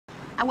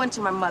I went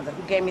to my mother,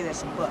 who gave me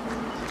this book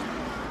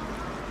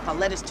called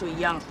Letters to a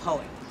Young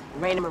Poet,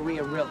 Rainer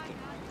Maria Rilke.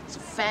 He's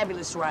a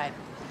fabulous writer.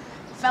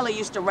 The fella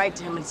used to write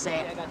to him and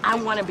say, I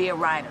want to be a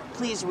writer.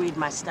 Please read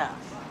my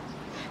stuff.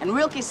 And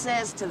Rilke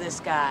says to this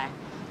guy,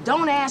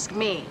 don't ask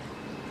me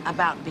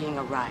about being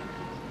a writer.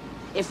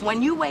 If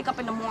when you wake up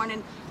in the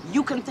morning,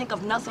 you can think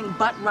of nothing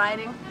but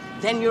writing,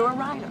 then you're a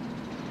writer.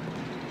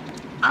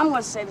 I'm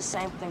going to say the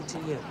same thing to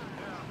you.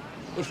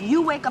 If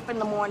you wake up in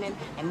the morning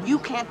and you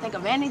can't think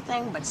of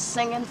anything but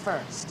singing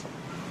first,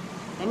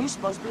 then you're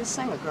supposed to be a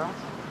singer, girl.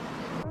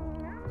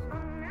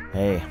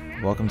 Hey,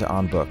 welcome to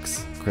On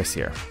Books. Chris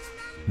here.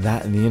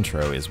 That in the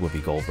intro is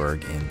Whoopi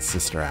Goldberg in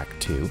Sister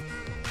Act 2.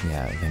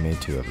 Yeah, they made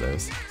 2 of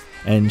those.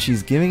 And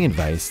she's giving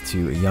advice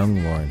to a young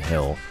Lauryn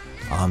Hill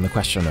on the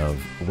question of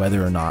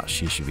whether or not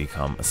she should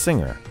become a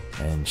singer.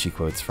 And she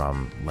quotes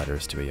from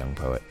Letters to a Young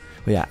Poet.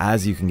 But yeah,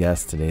 as you can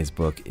guess, today's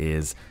book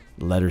is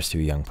Letters to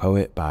a Young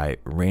Poet by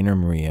Rainer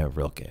Maria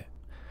Rilke.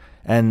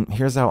 And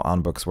here's how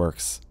On Books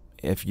works.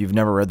 If you've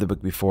never read the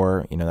book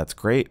before, that's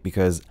great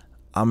because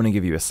I'm going to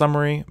give you a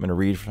summary. I'm going to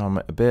read from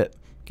it a bit,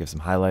 give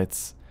some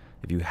highlights.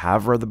 If you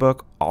have read the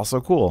book,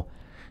 also cool.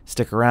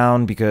 Stick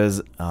around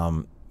because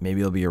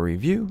maybe it'll be a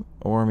review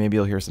or maybe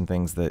you'll hear some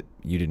things that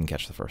you didn't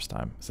catch the first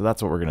time. So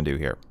that's what we're going to do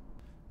here.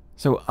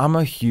 So I'm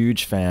a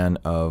huge fan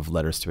of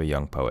Letters to a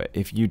Young Poet.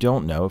 If you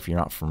don't know, if you're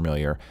not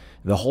familiar,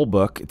 the whole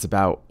book, it's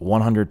about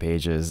 100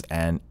 pages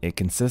and it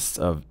consists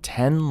of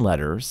 10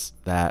 letters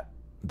that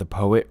the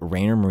poet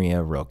Rainer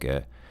Maria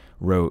Rilke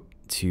wrote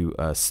to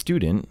a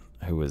student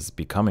who was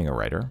becoming a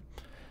writer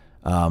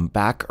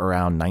back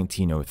around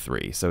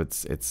 1903. So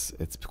it's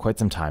quite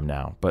some time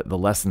now, but the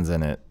lessons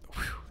in it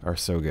are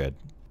so good.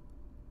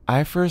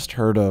 I first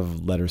heard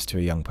of Letters to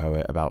a Young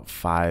Poet about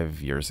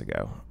 5 years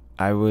ago.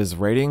 I was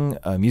writing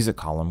a music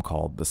column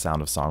called The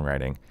Sound of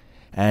Songwriting.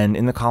 And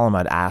in the column,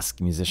 I'd ask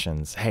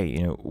musicians, hey,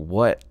 how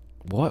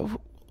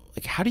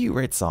do you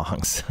write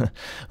songs?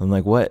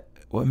 And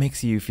what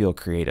makes you feel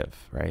creative,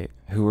 right?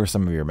 Who are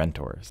some of your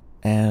mentors?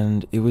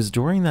 And it was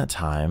during that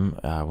time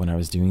when I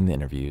was doing the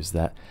interviews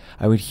that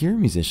I would hear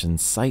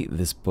musicians cite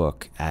this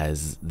book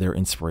as their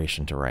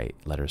inspiration to write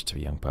Letters to a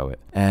Young Poet.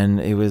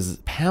 And it was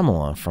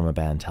Pamela from a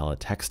band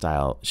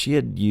Textile. She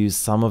had used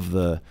some of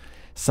the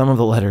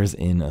letters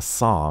in a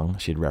song.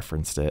 She had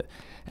referenced it.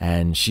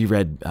 And she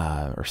read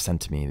or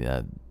sent to me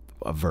a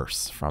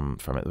verse from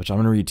it, which I'm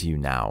going to read to you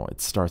now. It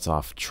starts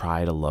off,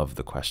 try to love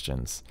the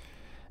questions.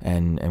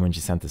 And when she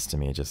sent this to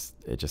me, it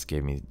just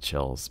gave me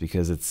chills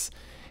because it's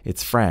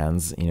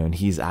Franz, and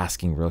he's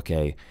asking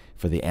Rilke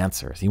for the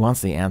answers. He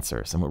wants the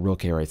answers. And what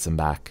Rilke writes him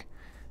back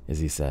is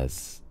he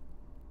says,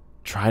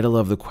 try to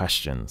love the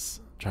questions.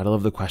 Try to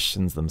love the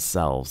questions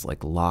themselves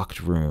like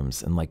locked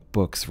rooms and like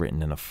books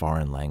written in a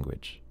foreign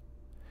language.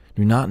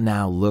 Do not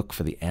now look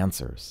for the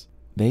answers.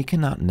 They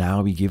cannot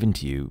now be given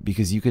to you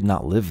because you could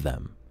not live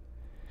them.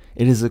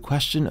 It is a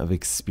question of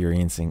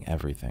experiencing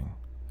everything.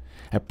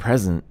 At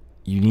present,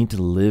 you need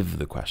to live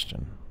the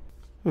question.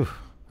 Whew,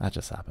 that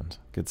just happened.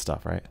 Good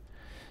stuff, right?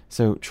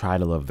 So try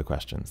to love the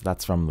questions.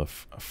 That's from the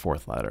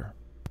 4th letter.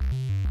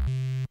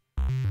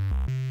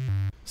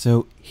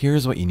 So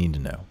here's what you need to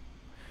know.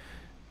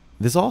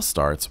 This all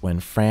starts when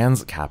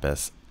Franz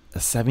Kappus, a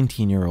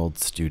 17-year-old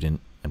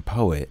student and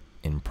poet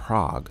in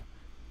Prague,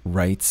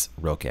 writes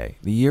Rilke.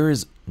 The year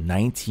is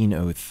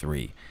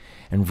 1903,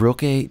 and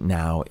Rilke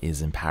now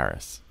is in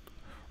Paris.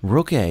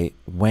 Rilke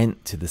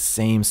went to the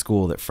same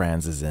school that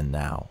Franz is in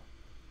now,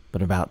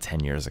 but about 10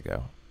 years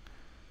ago.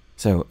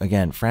 So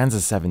again, Franz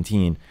is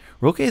 17.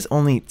 Rilke is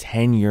only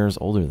 10 years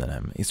older than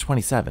him. He's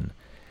 27.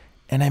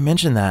 And I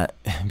mention that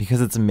because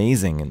it's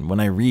amazing. And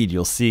when I read,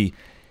 you'll see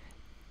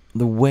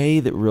the way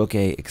that Rilke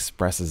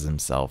expresses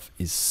himself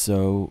is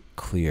so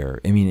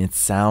clear. I mean, it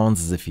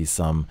sounds as if he's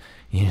some,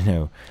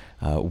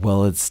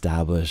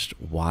 well-established,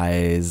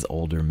 wise,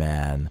 older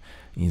man.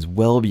 He's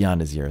well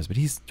beyond his years, but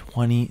he's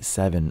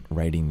 27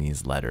 writing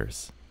these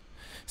letters.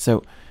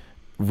 So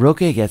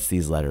Rilke gets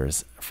these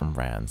letters from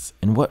Franz,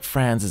 and what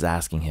Franz is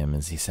asking him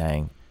is he's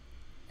saying,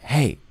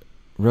 hey,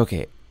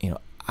 Rilke,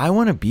 I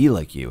want to be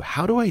like you.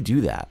 How do I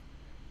do that?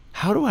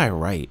 How do I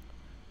write?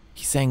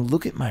 He's saying,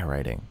 look at my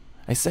writing.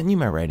 I sent you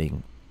my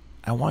writing.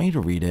 I want you to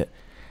read it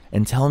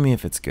and tell me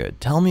if it's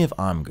good. Tell me if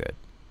I'm good.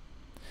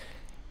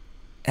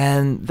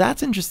 And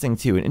that's interesting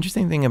too. An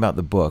interesting thing about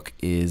the book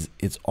is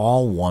it's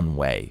all one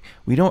way.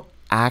 We don't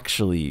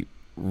actually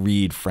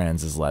read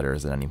Franz's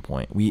letters at any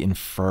point. We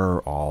infer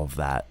all of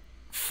that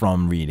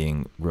from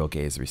reading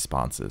Rilke's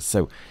responses.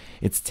 So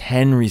it's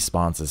 10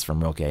 responses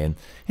from Rilke. And,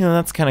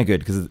 that's kind of good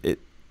because it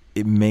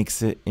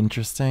makes it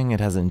interesting. It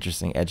has an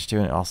interesting edge to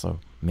it. It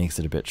also makes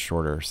it a bit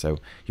shorter. So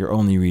you're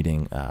only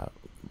reading,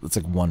 it's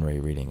like one-way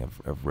reading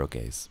of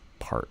Rilke's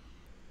part.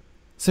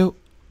 So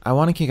I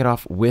want to kick it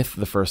off with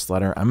the first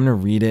letter. I'm going to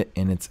read it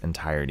in its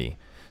entirety.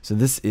 So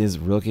this is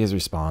Rilke's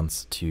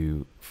response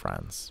to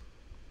Franz.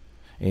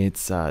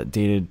 It's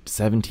dated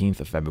 17th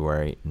of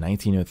February,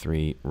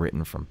 1903,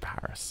 written from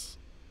Paris.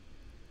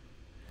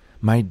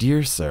 My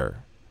dear sir,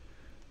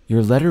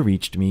 your letter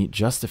reached me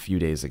just a few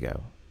days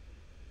ago.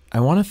 I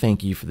want to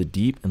thank you for the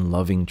deep and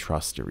loving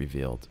trust it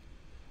revealed.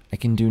 I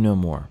can do no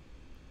more.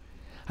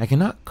 I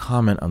cannot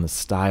comment on the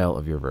style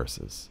of your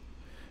verses.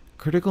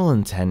 Critical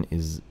intent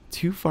is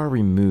too far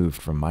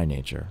removed from my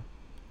nature.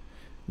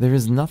 There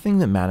is nothing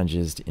that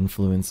manages to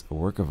influence a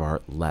work of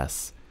art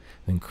less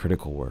than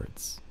critical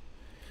words.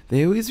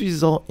 They always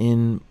result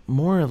in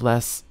more or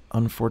less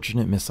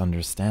unfortunate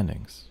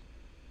misunderstandings.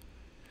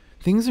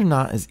 Things are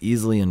not as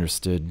easily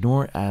understood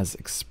nor as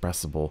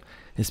expressible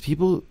as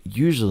people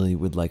usually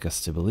would like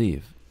us to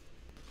believe.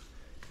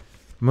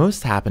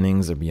 Most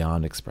happenings are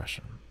beyond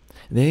expression.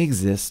 They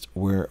exist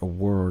where a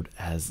word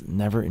has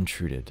never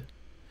intruded.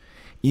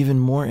 Even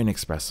more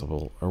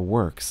inexpressible are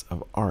works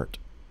of art.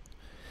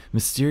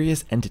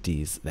 Mysterious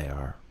entities they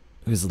are,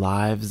 whose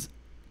lives,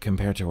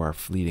 compared to our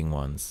fleeting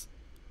ones,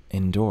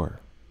 endure.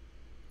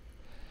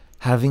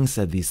 Having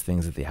said these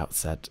things at the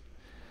outset,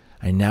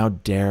 I now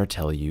dare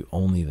tell you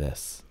only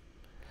this,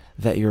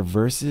 that your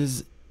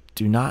verses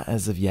do not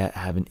as of yet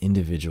have an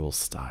individual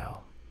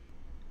style.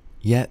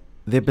 Yet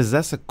they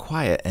possess a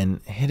quiet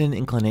and hidden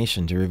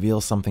inclination to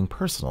reveal something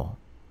personal.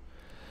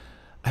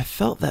 I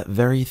felt that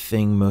very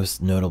thing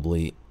most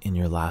notably in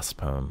your last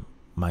poem,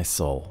 My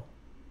Soul.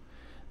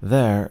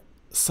 There,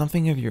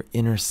 something of your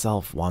inner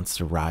self wants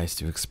to rise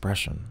to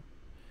expression.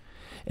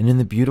 And in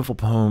the beautiful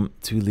poem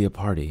To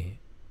Leopardi,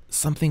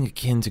 something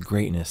akin to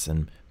greatness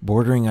and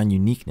bordering on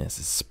uniqueness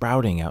is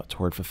sprouting out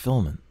toward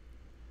fulfillment.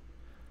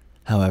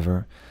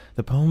 However,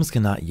 the poems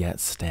cannot yet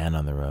stand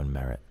on their own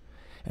merit,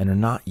 and are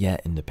not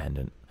yet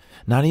independent.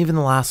 Not even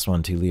the last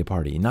one, To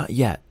Leopardi, not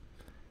yet.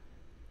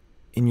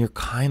 In your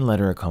kind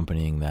letter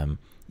accompanying them,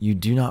 you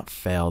do not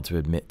fail to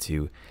admit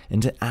to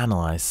and to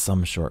analyze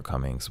some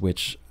shortcomings,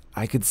 which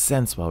I could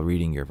sense while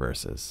reading your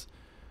verses,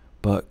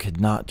 but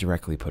could not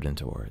directly put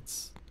into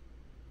words.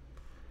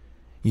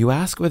 You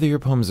ask whether your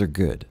poems are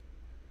good.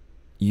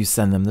 You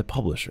send them to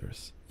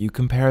publishers. You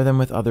compare them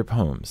with other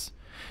poems.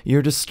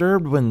 You're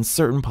disturbed when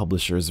certain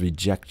publishers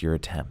reject your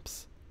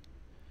attempts.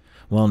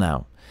 Well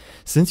now,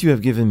 since you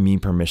have given me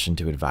permission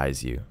to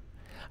advise you,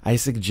 I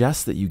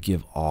suggest that you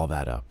give all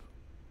that up.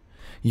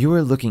 You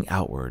are looking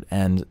outward,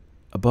 and,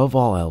 above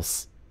all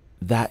else,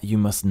 that you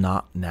must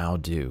not now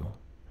do.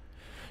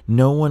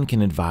 No one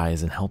can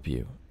advise and help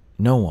you.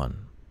 No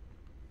one.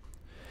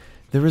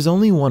 There is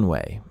only one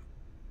way.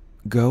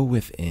 Go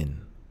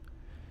within.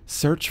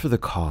 Search for the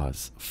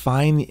cause.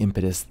 Find the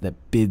impetus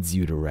that bids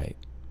you to write.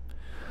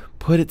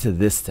 Put it to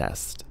this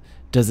test.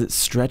 Does it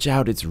stretch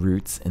out its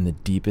roots in the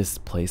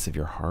deepest place of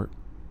your heart?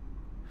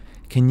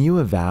 Can you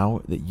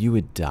avow that you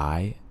would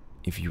die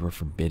if you were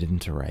forbidden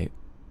to write?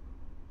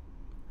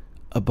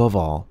 Above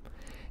all,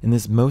 in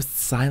this most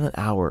silent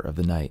hour of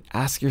the night,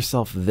 ask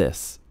yourself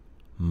this: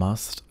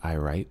 must I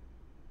write?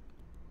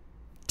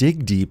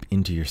 Dig deep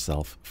into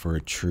yourself for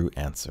a true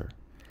answer.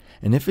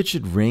 And if it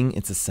should ring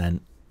its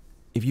assent,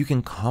 if you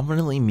can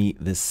confidently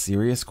meet this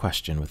serious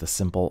question with a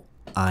simple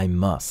I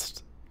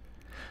must,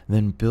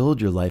 then build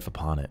your life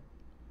upon it.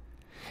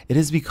 It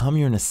has become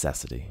your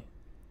necessity.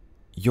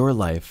 Your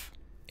life,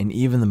 in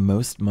even the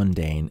most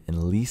mundane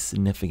and least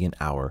significant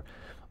hour,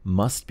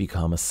 must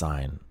become a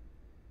sign,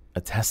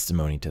 a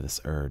testimony to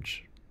this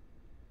urge.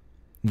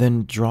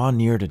 Then draw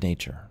near to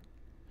nature.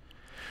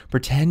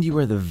 Pretend you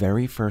are the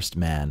very first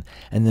man,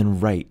 and then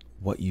write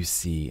what you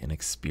see and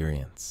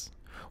experience,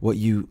 what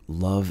you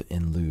love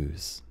and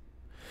lose.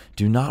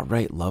 Do not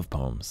write love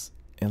poems,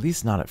 at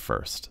least not at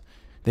first.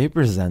 They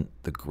present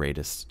the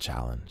greatest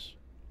challenge.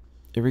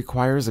 It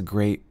requires a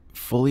great,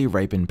 fully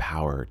ripened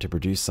power to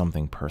produce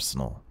something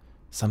personal,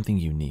 something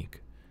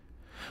unique.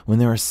 When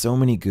there are so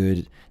many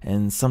good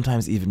and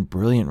sometimes even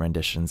brilliant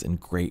renditions in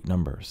great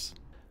numbers.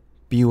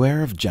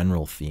 Beware of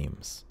general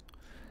themes.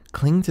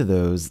 Cling to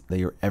those that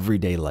your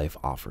everyday life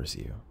offers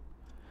you.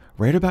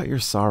 Write about your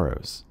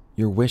sorrows,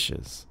 your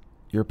wishes,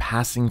 your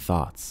passing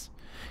thoughts,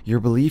 your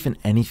belief in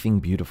anything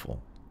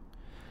beautiful.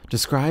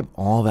 Describe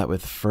all that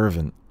with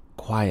fervent,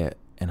 quiet,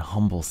 and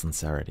humble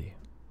sincerity.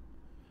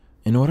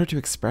 In order to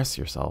express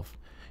yourself,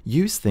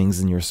 use things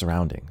in your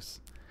surroundings,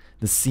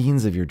 the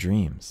scenes of your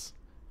dreams,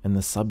 and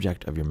the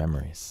subject of your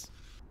memories.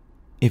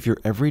 If your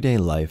everyday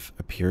life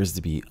appears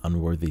to be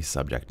unworthy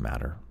subject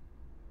matter,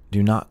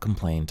 do not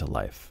complain to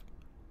life.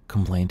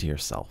 Complain to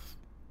yourself.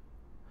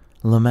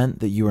 Lament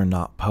that you are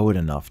not poet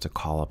enough to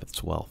call up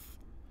its wealth.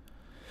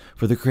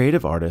 For the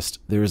creative artist,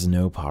 there is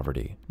no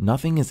poverty.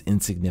 Nothing is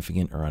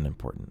insignificant or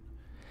unimportant.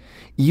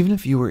 Even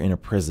if you were in a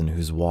prison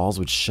whose walls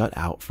would shut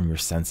out from your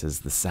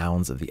senses the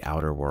sounds of the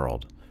outer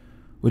world,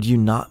 would you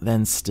not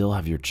then still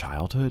have your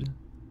childhood?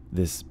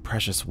 This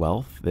precious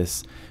wealth,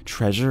 this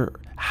treasure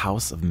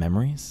house of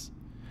memories?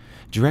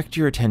 Direct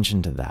your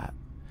attention to that.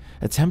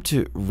 Attempt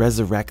to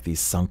resurrect these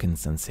sunken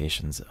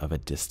sensations of a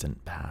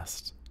distant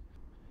past.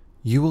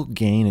 You will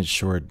gain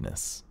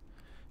assuredness.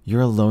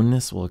 Your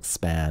aloneness will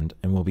expand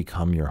and will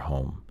become your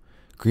home,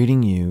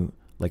 greeting you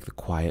like the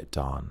quiet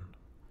dawn.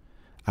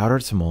 Outer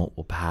tumult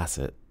will pass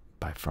it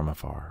by from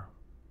afar.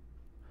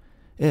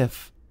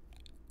 If,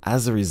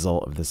 as a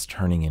result of this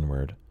turning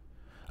inward,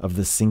 of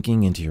the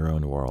sinking into your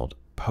own world,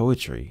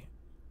 poetry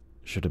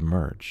should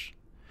emerge,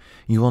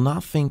 You will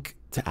not think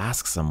to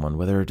ask someone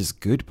whether it is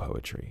good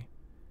poetry,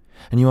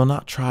 and you will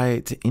not try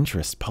to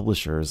interest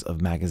publishers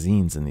of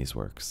magazines in these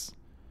works.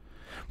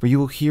 For you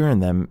will hear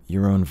in them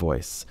your own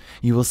voice.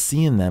 You will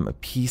see in them a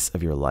piece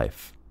of your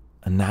life,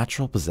 a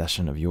natural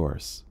possession of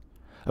yours.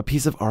 A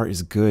piece of art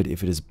is good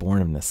if it is born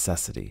of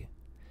necessity.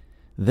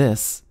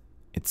 This,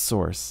 its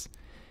source,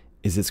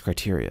 is its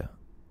criteria.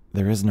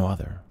 There is no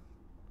other.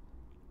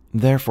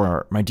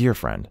 Therefore, my dear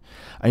friend,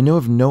 I know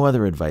of no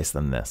other advice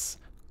than this.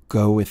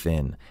 Go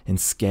within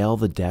and scale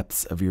the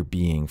depths of your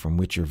being from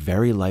which your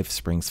very life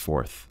springs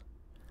forth.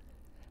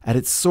 At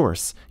its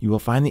source, you will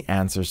find the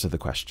answers to the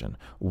question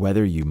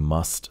whether you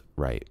must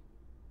write.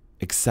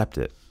 Accept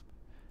it,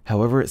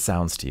 however it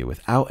sounds to you,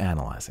 without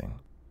analyzing.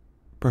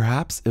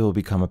 Perhaps it will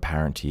become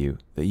apparent to you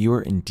that you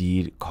are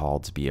indeed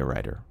called to be a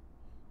writer.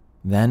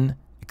 Then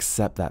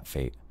accept that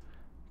fate,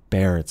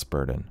 bear its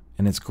burden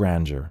and its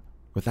grandeur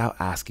without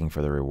asking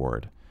for the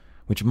reward,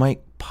 which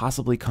might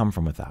possibly come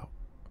from without.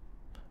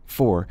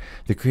 For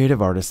the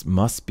creative artist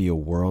must be a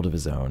world of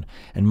his own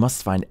and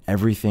must find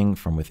everything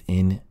from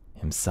within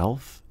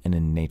himself and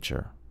in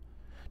nature,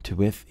 to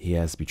which he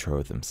has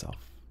betrothed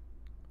himself.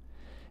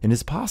 It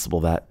is possible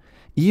that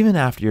even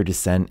after your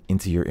descent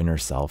into your inner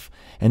self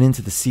and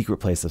into the secret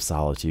place of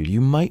solitude,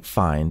 you might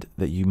find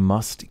that you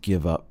must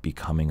give up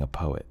becoming a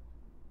poet.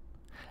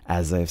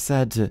 As I have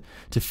said,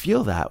 to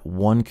feel that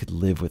one could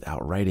live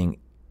without writing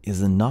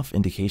is enough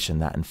indication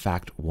that, in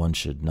fact, one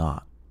should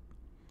not.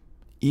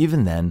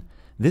 Even then,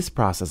 this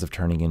process of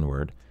turning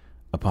inward,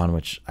 upon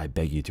which I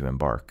beg you to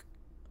embark,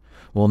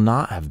 will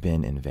not have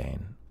been in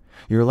vain.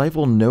 Your life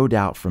will no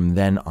doubt from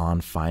then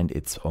on find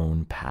its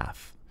own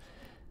path,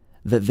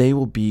 that they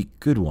will be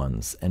good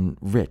ones and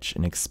rich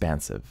and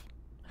expansive,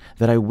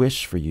 that I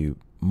wish for you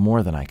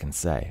more than I can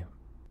say.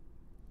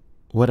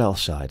 What else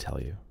shall I tell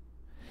you?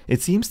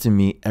 It seems to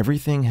me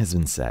everything has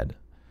been said,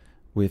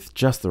 with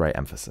just the right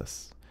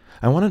emphasis.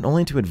 I wanted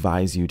only to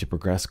advise you to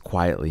progress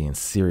quietly and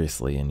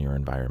seriously in your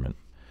environment.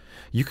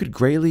 You could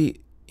greatly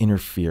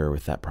interfere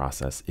with that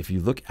process if you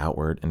look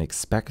outward and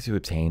expect to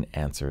obtain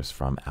answers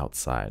from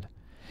outside,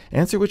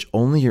 answer which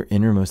only your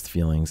innermost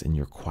feelings in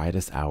your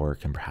quietest hour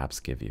can perhaps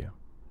give you.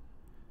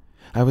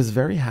 I was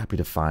very happy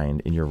to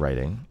find in your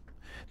writing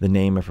the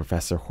name of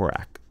Professor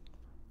Horak.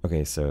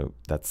 Okay, so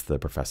that's the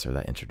professor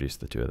that introduced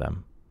the two of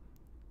them.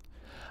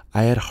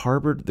 I had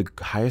harbored the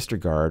highest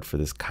regard for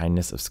this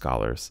kindness of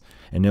scholars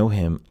and owe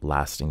him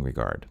lasting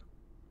regard.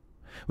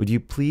 Would you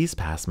please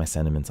pass my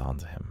sentiments on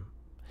to him?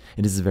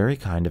 It is very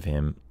kind of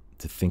him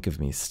to think of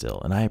me still,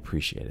 and I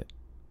appreciate it.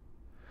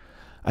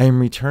 I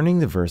am returning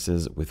the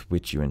verses with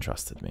which you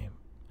entrusted me.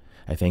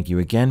 I thank you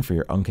again for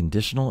your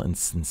unconditional and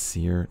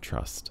sincere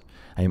trust.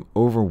 I am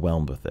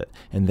overwhelmed with it,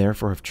 and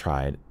therefore have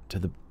tried, to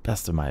the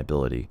best of my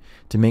ability,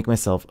 to make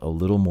myself a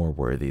little more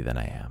worthy than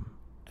I am,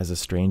 as a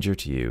stranger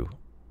to you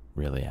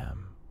really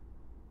am.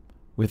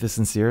 With the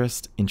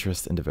sincerest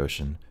interest and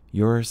devotion,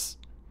 yours,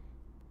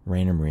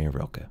 Rainer Maria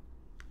Rilke.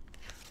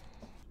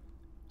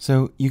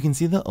 So you can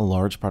see that a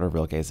large part of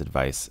Rilke's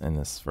advice in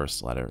this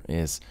first letter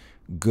is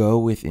go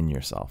within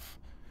yourself.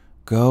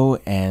 Go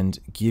and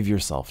give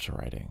yourself to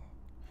writing.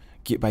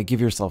 By give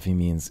yourself, he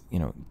means,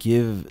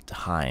 give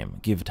time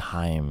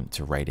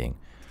to writing.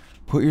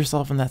 Put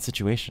yourself in that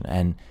situation.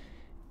 And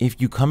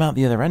if you come out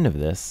the other end of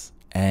this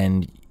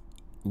and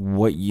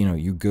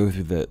you go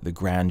through the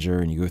grandeur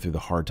and you go through the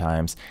hard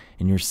times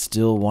and you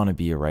still want to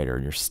be a writer,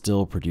 you're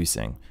still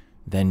producing,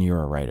 then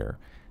you're a writer.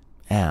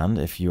 And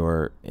if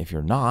you're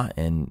not,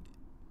 and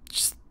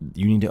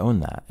you need to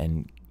own that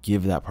and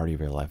give that part of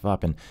your life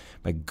up. And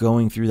by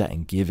going through that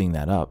and giving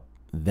that up,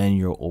 then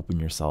you'll open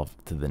yourself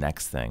to the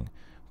next thing.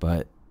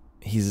 But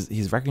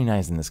he's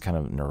recognizing this kind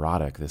of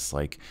neurotic, this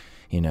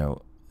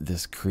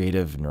this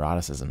creative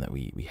neuroticism that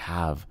we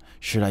have.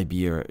 Should I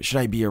be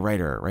a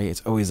writer, right?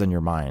 It's always on your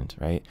mind,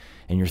 right?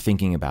 And you're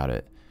thinking about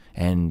it,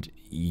 and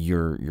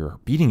you're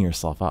beating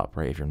yourself up,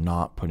 right? If you're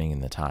not putting in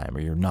the time, or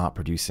you're not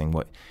producing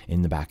what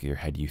in the back of your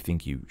head you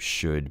think you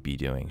should be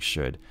doing.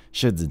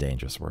 Should's a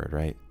dangerous word,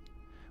 right?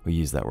 We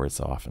use that word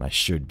so often. I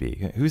should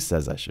be. Who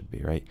says I should be,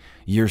 right?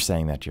 You're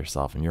saying that to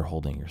yourself, and you're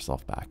holding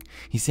yourself back.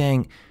 He's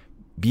saying,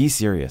 be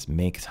serious,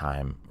 make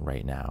time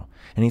right now.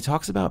 And he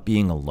talks about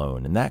being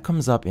alone, and that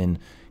comes up in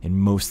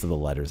most of the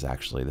letters,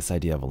 actually, this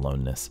idea of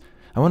aloneness.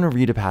 I want to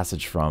read a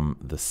passage from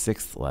the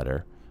 6th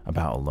letter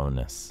about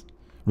aloneness.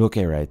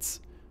 Rilke writes,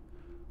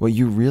 "What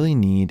you really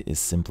need is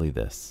simply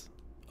this,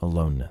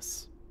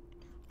 aloneness,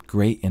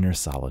 great inner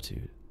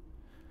solitude.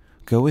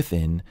 Go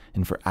within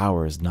and for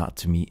hours not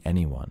to meet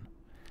anyone.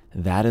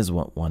 That is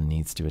what one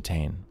needs to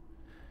attain.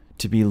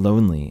 To be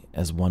lonely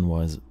as one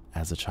was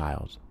as a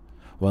child,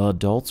 while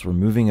adults were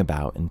moving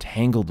about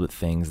entangled with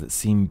things that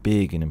seem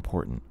big and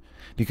important,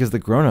 because the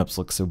grown-ups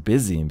look so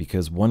busy and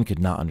because one could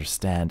not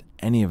understand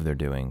any of their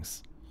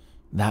doings.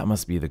 That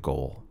must be the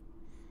goal."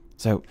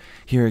 So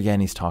here again,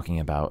 he's talking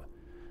about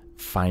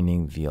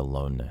finding the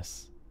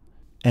aloneness.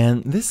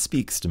 And this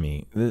speaks to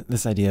me,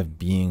 this idea of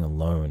being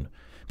alone,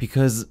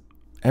 because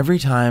every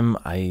time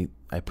I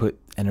I put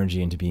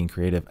energy into being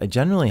creative, I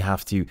generally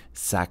have to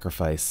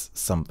sacrifice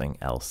something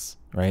else,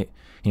 right?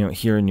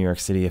 Here in New York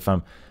City, if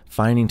I'm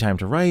finding time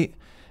to write,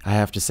 I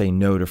have to say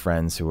no to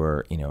friends who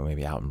are,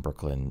 maybe out in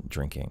Brooklyn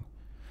drinking.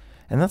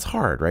 And that's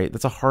hard, right?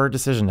 That's a hard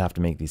decision to have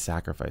to make these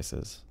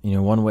sacrifices.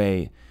 One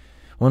way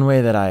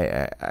that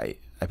I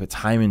put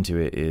time into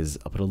it is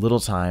I'll put a little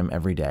time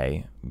every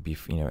day,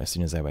 as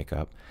soon as I wake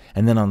up.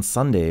 And then on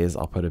Sundays,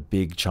 I'll put a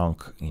big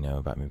chunk,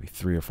 about maybe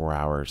 3 or 4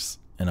 hours,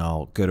 and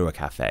I'll go to a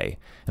cafe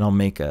and I'll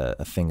make a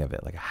thing of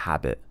it, like a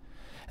habit.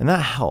 And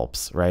that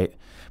helps, right?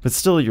 But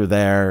still you're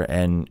there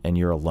and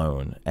you're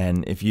alone.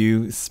 And if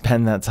you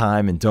spend that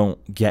time and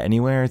don't get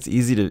anywhere, it's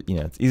easy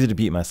to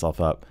beat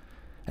myself up.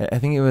 I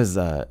think it was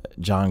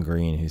John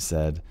Green who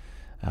said,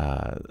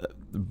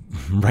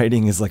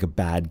 writing is like a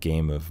bad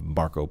game of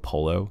Marco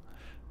Polo,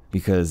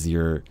 because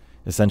you're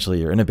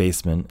in a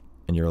basement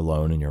and you're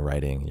alone and you're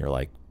writing and you're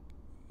like,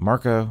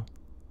 Marco,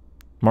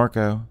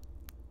 Marco,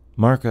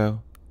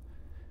 Marco.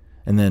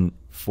 And then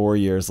 4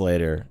 years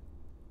later,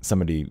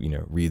 somebody,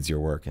 reads your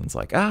work and it's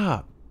like,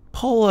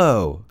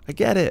 polo, I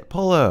get it,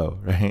 polo,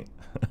 right?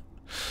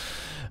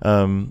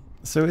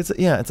 So it's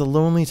a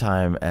lonely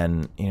time,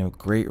 and,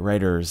 great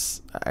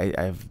writers,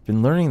 I've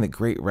been learning that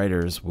great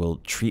writers will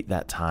treat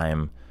that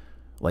time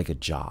like a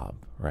job,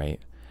 right?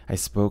 I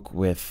spoke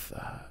with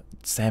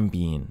Sam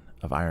Bean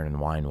of Iron and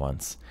Wine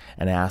once,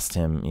 and I asked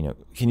him,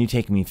 can you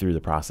take me through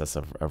the process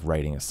of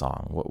writing a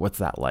song? What's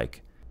that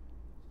like?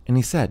 And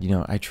he said,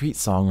 I treat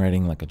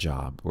songwriting like a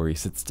job, where he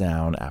sits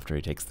down after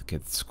he takes the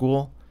kids to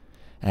school,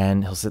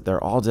 and he'll sit there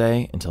all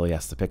day until he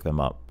has to pick them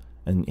up.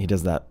 And he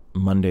does that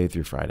Monday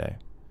through Friday.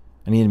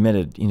 And he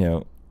admitted,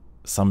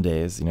 some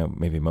days,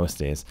 maybe most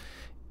days,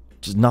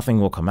 just nothing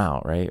will come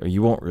out, right? Or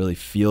you won't really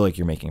feel like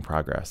you're making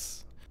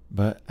progress.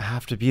 But I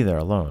have to be there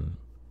alone,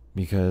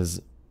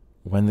 because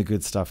when the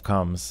good stuff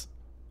comes,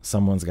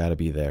 someone's got to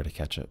be there to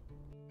catch it.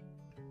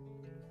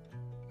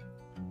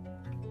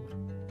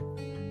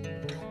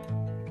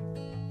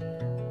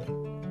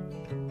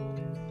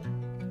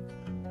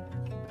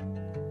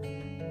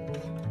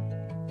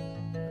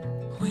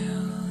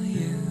 Will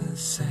you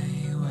say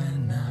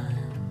when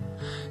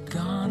I'm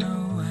gone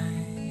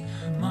away,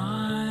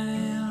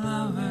 my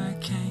lover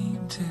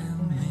came to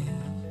me,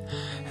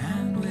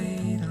 and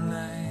we'd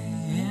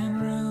lay in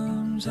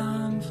rooms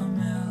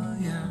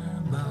unfamiliar,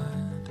 but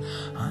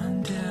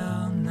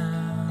until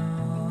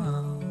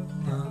now,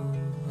 until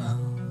now,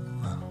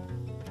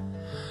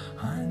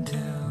 until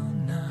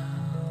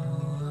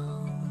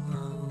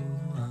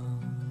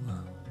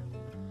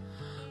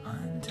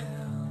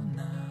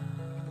now.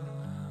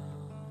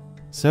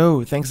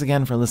 So thanks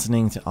again for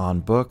listening to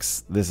On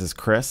Books. This is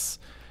Chris.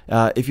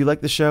 If you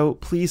like the show,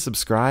 please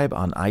subscribe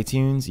on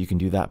iTunes. You can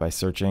do that by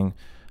searching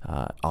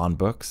On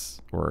Books,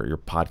 or your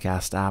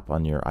podcast app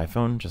on your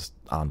iPhone, just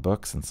On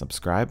Books, and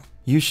subscribe.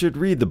 You should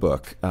read the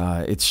book.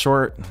 It's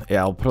short.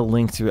 I'll put a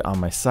link to it on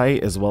my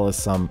site, as well as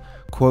some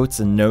quotes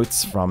and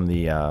notes from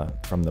the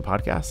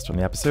podcast, from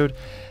the episode.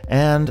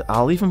 And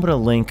I'll even put a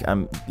link.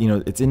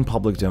 It's in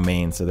public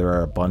domain, so there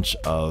are a bunch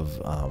of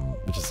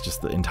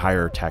just the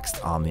entire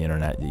text on the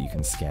internet that you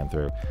can scan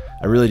through.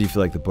 I really do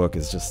feel like the book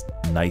is just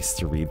nice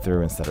to read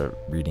through instead of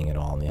reading it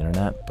all on the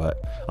internet,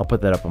 but I'll put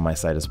that up on my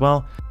site as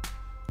well.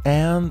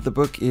 And the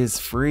book is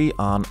free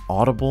on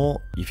Audible.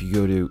 If you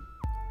go to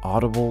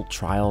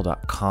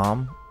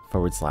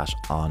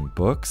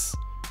audibletrial.com/onbooks,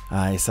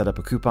 I set up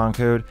a coupon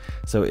code,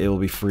 so it will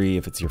be free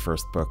if it's your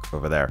first book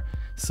over there.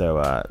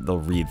 So they'll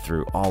read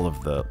through all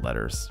of the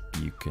letters.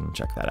 You can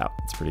check that out.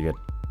 It's pretty good.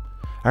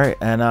 All right,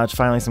 and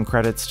finally some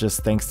credits,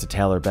 just thanks to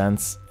Taylor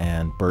Bentz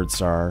and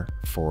Birdstar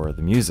for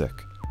the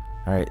music.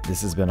 All right,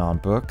 this has been On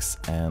Books,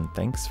 and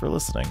thanks for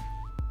listening.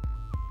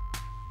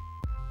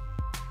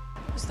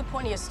 What's the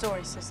point of your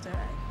story, sister?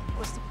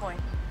 What's the point?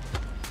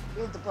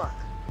 Read the book.